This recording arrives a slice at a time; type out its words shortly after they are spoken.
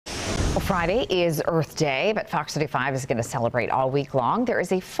Well, Friday is Earth Day, but Fox 35 is going to celebrate all week long. There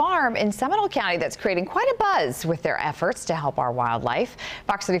is a farm in Seminole County that's creating quite a buzz with their efforts to help our wildlife.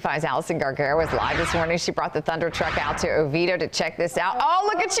 Fox 35's Allison Gargaro is live this morning. She brought the Thunder truck out to Oviedo to check this out. Oh,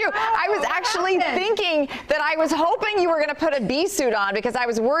 look at you. I was actually thinking that I was hoping you were going to put a bee suit on because I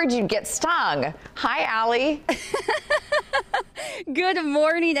was worried you'd get stung. Hi, Allie. Good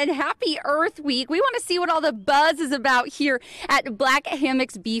morning and happy Earth Week. We want to see what all the buzz is about here at Black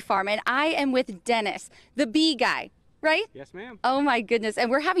Hammocks Bee Farm. And I am with Dennis, the bee guy, right? Yes, ma'am. Oh my goodness.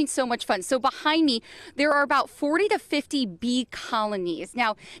 And we're having so much fun. So behind me, there are about 40 to 50 bee colonies.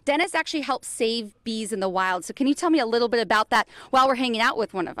 Now, Dennis actually helps save bees in the wild. So can you tell me a little bit about that while we're hanging out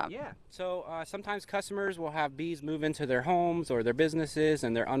with one of them? Yeah. So sometimes customers will have bees move into their homes or their businesses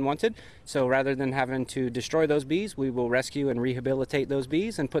and they're unwanted. So rather than having to destroy those bees, we will rescue and rehabilitate those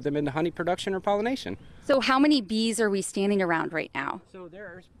bees and put them into honey production or pollination. So how many bees are we standing around right now? So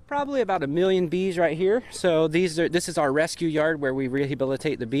there's probably about 1 million bees right here. So this is our rescue yard where we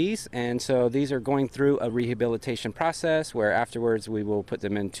rehabilitate the bees. And so these are going through a rehabilitation process where afterwards we will put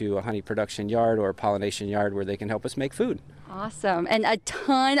them into a honey production yard or a pollination yard where they can help us make food. Awesome. And a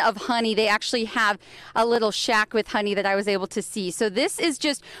ton of honey. They actually have a little shack with honey that I was able to see. So this is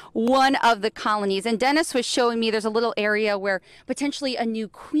just one of the colonies. And Dennis was showing me there's a little area where potentially a new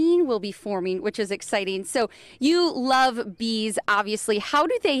queen will be forming, which is exciting. So you love bees, obviously. How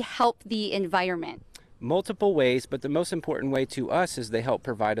do they help the environment? Multiple ways, but the most important way to us is they help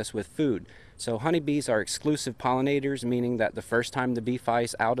provide us with food. So honeybees are exclusive pollinators, meaning that the first time the bee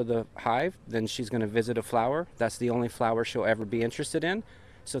flies out of the hive, then she's going to visit a flower. That's the only flower she'll ever be interested in.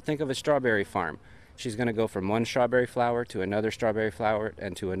 So think of a strawberry farm. She's going to go from one strawberry flower to another strawberry flower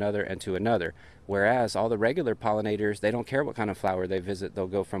and to another and to another. Whereas all the regular pollinators, they don't care what kind of flower they visit. They'll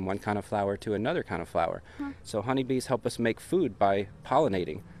go from one kind of flower to another kind of flower. So honeybees help us make food by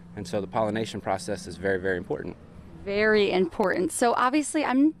pollinating. And so the pollination process is very, very important. Very important. So obviously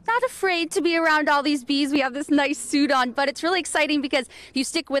I'm not afraid to be around all these bees. We have this nice suit on, but it's really exciting because if you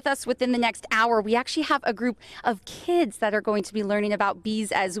stick with us within the next hour, we actually have a group of kids that are going to be learning about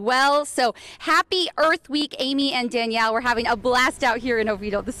bees as well. So happy Earth Week, Amy and Danielle. We're having a blast out here in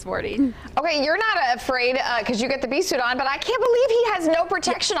Oviedo this morning. Okay, you're not afraid because you get the bee suit on, but I can't believe he has no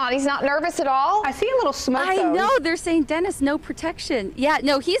protection on. He's not nervous at all. I see a little smoke, I though. know. They're saying, Dennis, no protection. Yeah,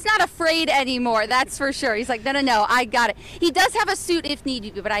 no, he's not afraid anymore. That's for sure. He's like, no, I got it. He does have a suit if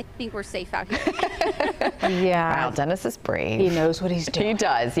needed to, but I think we're safe out here. Yeah. Wow, Dennis is brave. He knows what he's doing. He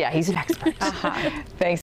does. Yeah, he's an expert. Thanks.